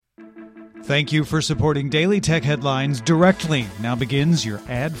Thank you for supporting Daily Tech Headlines directly. Now begins your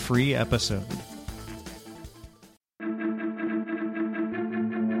ad-free episode.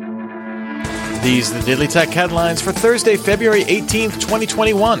 These are the Daily Tech Headlines for Thursday, February 18th,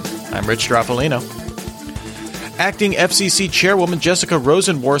 2021. I'm Rich Straffolino. Acting FCC Chairwoman Jessica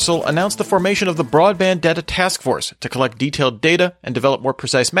Rosenworcel announced the formation of the Broadband Data Task Force to collect detailed data and develop more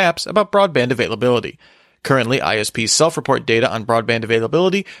precise maps about broadband availability. Currently, ISPs self-report data on broadband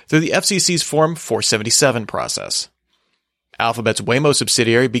availability through the FCC's Form 477 process. Alphabet's Waymo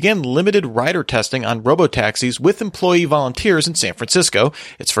subsidiary began limited rider testing on robotaxis with employee volunteers in San Francisco,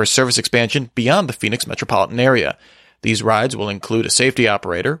 its first service expansion beyond the Phoenix metropolitan area. These rides will include a safety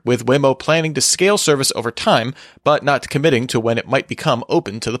operator, with Waymo planning to scale service over time, but not committing to when it might become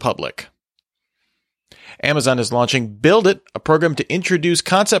open to the public. Amazon is launching Build It, a program to introduce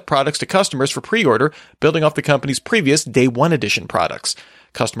concept products to customers for pre-order, building off the company's previous Day One Edition products.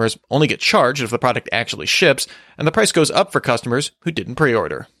 Customers only get charged if the product actually ships, and the price goes up for customers who didn't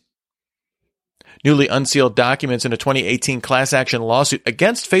pre-order. Newly unsealed documents in a 2018 class action lawsuit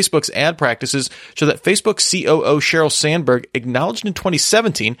against Facebook's ad practices show that Facebook COO Sheryl Sandberg acknowledged in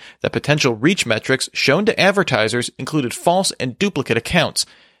 2017 that potential reach metrics shown to advertisers included false and duplicate accounts.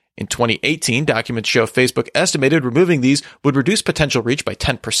 In 2018, documents show Facebook estimated removing these would reduce potential reach by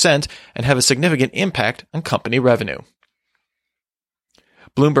 10% and have a significant impact on company revenue.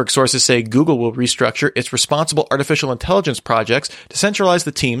 Bloomberg sources say Google will restructure its responsible artificial intelligence projects to centralize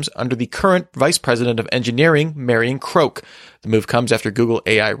the teams under the current Vice President of Engineering, Marion Croak. The move comes after Google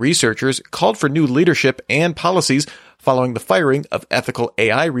AI researchers called for new leadership and policies following the firing of ethical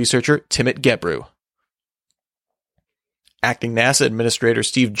AI researcher Timothy Gebru. Acting NASA Administrator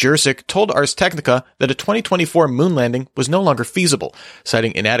Steve Jurczyk told Ars Technica that a 2024 moon landing was no longer feasible,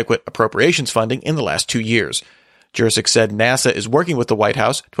 citing inadequate appropriations funding in the last 2 years. Jurczyk said NASA is working with the White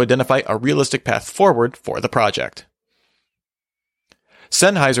House to identify a realistic path forward for the project.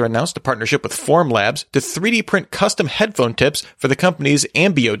 Sennheiser announced a partnership with Formlabs to 3D print custom headphone tips for the company's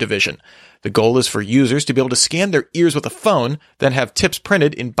Ambio division. The goal is for users to be able to scan their ears with a phone, then have tips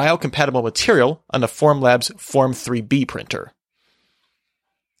printed in biocompatible material on the Formlabs Form 3B printer.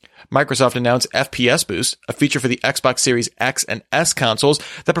 Microsoft announced FPS Boost, a feature for the Xbox Series X and S consoles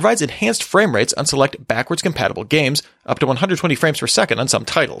that provides enhanced frame rates on select backwards compatible games, up to 120 frames per second on some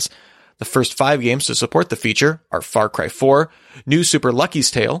titles. The first 5 games to support the feature are Far Cry 4, New Super Lucky's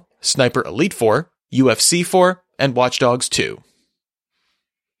Tale, Sniper Elite 4, UFC 4, and Watch Dogs 2.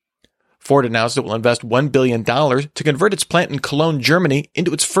 Ford announced it will invest $1 billion to convert its plant in Cologne, Germany,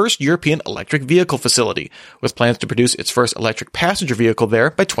 into its first European electric vehicle facility, with plans to produce its first electric passenger vehicle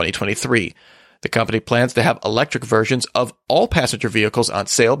there by 2023. The company plans to have electric versions of all passenger vehicles on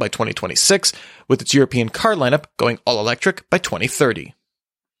sale by 2026, with its European car lineup going all-electric by 2030.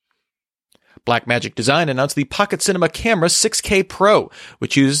 Blackmagic Design announced the Pocket Cinema Camera 6K Pro,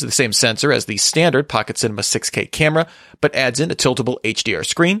 which uses the same sensor as the standard Pocket Cinema 6K camera, but adds in a tiltable HDR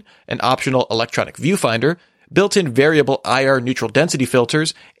screen, an optional electronic viewfinder, built-in variable IR neutral density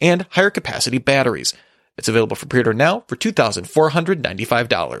filters, and higher capacity batteries. It's available for pre-order now for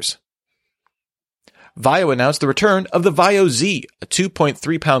 $2,495. Vio announced the return of the Vio Z, a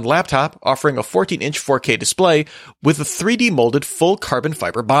 2.3-pound laptop offering a 14-inch 4K display with a 3D molded full carbon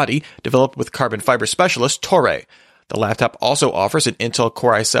fiber body developed with carbon fiber specialist Toray. The laptop also offers an Intel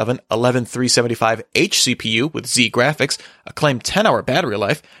Core i7-11375H CPU with Z graphics, a claimed 10-hour battery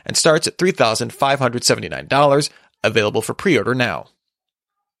life, and starts at $3,579, available for pre-order now.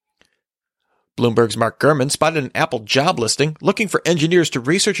 Bloomberg's Mark Gurman spotted an Apple job listing looking for engineers to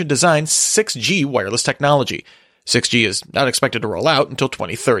research and design 6G wireless technology. 6G is not expected to roll out until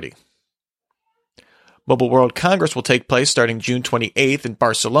 2030. Mobile World Congress will take place starting June 28th in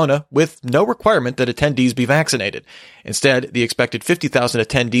Barcelona, with no requirement that attendees be vaccinated. Instead, the expected 50,000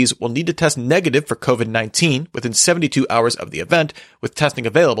 attendees will need to test negative for COVID-19 within 72 hours of the event, with testing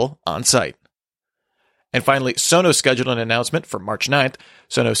available on site. And finally, Sonos scheduled an announcement for March 9th.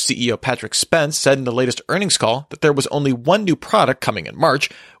 Sonos CEO Patrick Spence said in the latest earnings call that there was only one new product coming in March,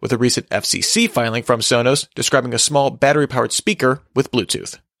 with a recent FCC filing from Sonos describing a small battery-powered speaker with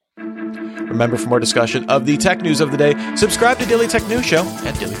Bluetooth. Remember, for more discussion of the tech news of the day, subscribe to Daily Tech News Show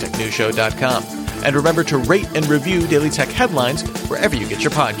at dailytechnewsshow.com. And remember to rate and review Daily Tech Headlines wherever you get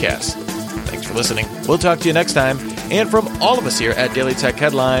your podcasts. Thanks for listening. We'll talk to you next time. And from all of us here at Daily Tech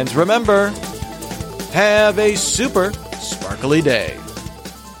Headlines, remember, have a super sparkly day.